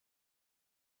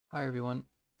Hi everyone.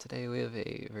 Today we have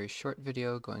a very short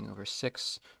video going over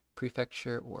 6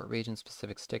 prefecture or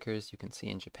region-specific stickers you can see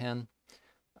in Japan.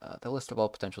 The list of all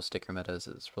potential sticker metas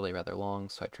is really rather long,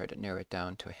 so I tried to narrow it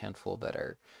down to a handful that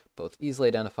are both easily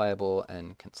identifiable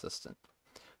and consistent.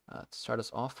 To start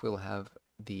us off, we'll have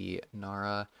the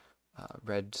Nara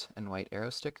red and white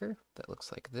arrow sticker that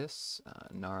looks like this,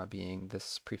 Nara being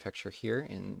this prefecture here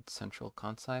in central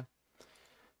Kansai.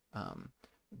 Um,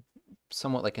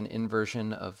 Somewhat like an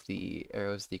inversion of the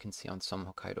arrows that you can see on some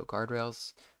Hokkaido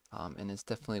guardrails, and is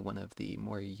definitely one of the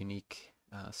more unique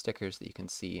stickers that you can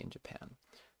see in Japan.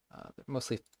 They're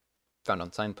mostly found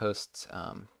on signposts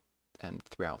and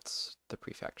throughout the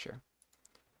prefecture.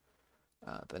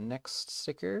 The next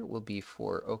sticker will be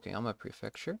for Okayama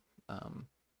Prefecture,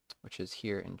 which is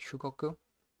here in Chugoku.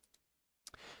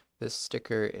 This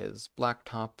sticker is black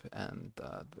top and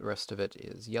the rest of it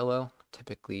is yellow.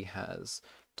 Typically has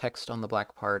text on the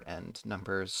black part and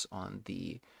numbers on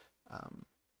the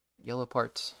yellow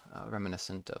part,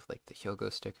 reminiscent of like the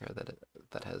Hyogo sticker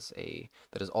that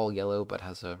is all yellow but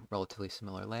has a relatively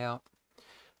similar layout.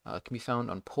 It can be found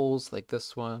on poles like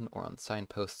this one or on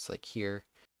signposts like here.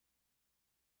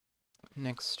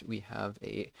 Next, we have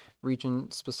a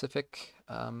region-specific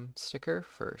sticker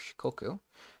for Shikoku.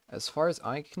 As far as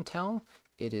I can tell,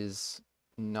 it is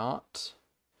not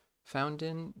found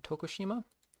in Tokushima,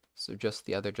 so just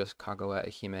Kagawa,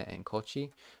 Ehime, and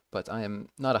Kochi, but I am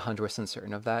not 100%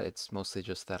 certain of that. It's mostly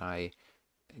just that I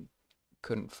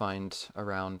couldn't find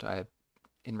around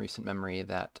in recent memory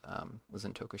that was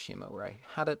in Tokushima where I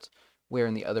had it, where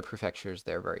in the other prefectures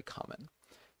they're very common.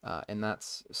 And that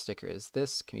sticker is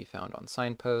this, can be found on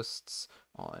signposts,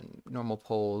 on normal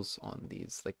poles, on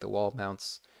these like the wall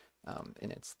mounts,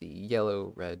 and it's the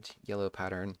yellow, red, yellow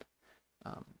pattern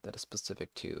that is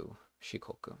specific to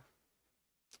Shikoku.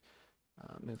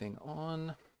 Moving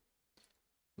on,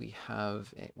 we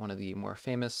have one of the more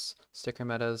famous sticker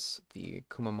metas, the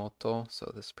Kumamoto,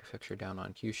 so this prefecture down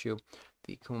on Kyushu,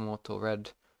 the Kumamoto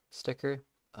red sticker.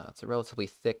 It's a relatively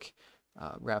thick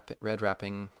red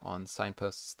wrapping on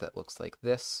signposts that looks like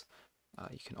this.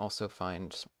 You can also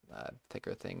find a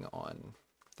thicker thing on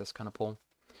this kind of pole.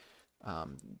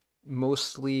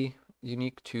 Mostly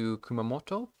unique to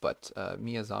Kumamoto, but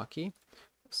Miyazaki.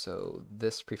 So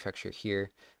this prefecture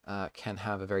here can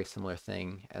have a very similar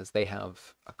thing, as they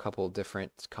have a couple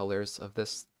different colors of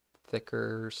this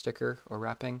thicker sticker or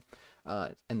wrapping,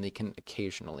 and they can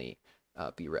occasionally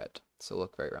be red. So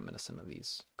look very reminiscent of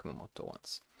these Kumamoto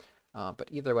ones. But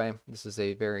either way, this is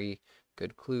a very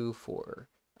good clue for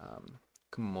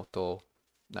Kumamoto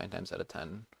 9 times out of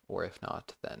 10, or if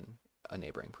not, then a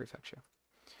neighboring prefecture.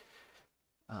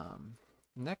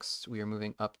 Next, we are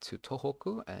moving up to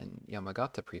Tohoku and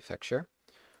Yamagata Prefecture.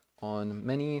 On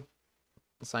many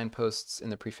signposts in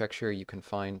the prefecture, you can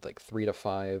find like 3 to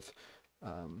 5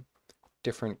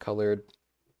 different colored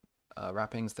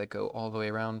wrappings that go all the way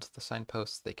around the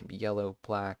signposts. They can be yellow,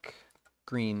 black,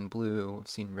 green, blue. I've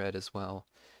seen red as well.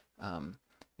 And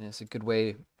it's a good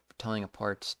way of telling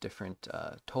apart different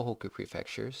Tohoku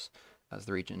prefectures, as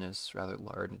the region is rather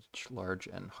large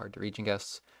and hard to region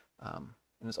guess.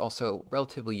 And it's also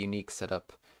relatively unique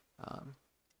setup,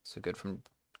 so good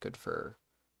for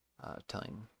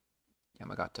telling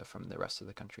Yamagata from the rest of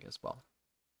the country as well.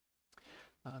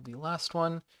 The last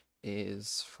one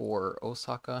is for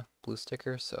Osaka blue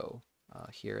sticker, so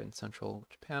here in central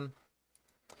Japan.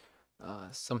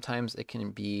 Sometimes it can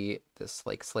be this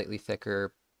like slightly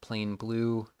thicker plain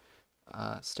blue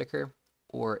sticker,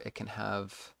 or it can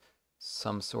have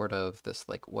some sort of this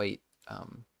like white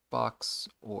box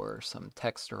or some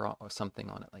text or something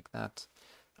on it like that.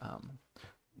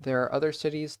 There are other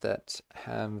cities that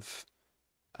have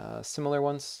similar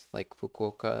ones like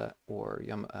Fukuoka or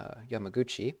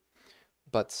Yamaguchi,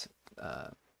 but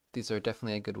these are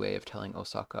definitely a good way of telling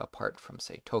Osaka apart from,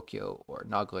 say, Tokyo or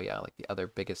Nagoya, like the other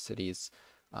biggest cities,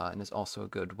 and is also a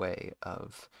good way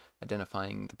of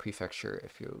identifying the prefecture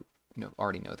if you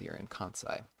already know that you're in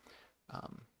Kansai,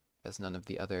 as none of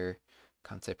the other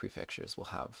Kansai prefectures will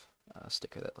have a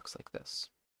sticker that looks like this.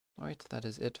 Alright, that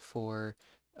is it for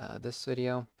this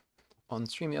video. On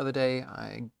stream the other day,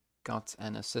 I got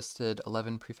an assisted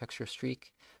 11 prefecture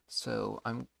streak, so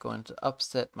I'm going to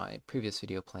upset my previous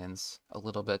video plans a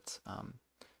little bit.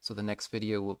 So the next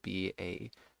video will be a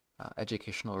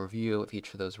educational review of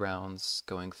each of those rounds,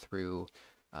 going through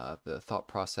the thought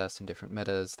process and different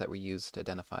metas that were used to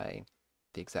identify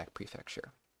the exact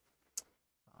prefecture.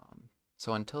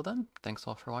 So until then, thanks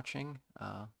all for watching,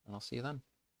 and I'll see you then.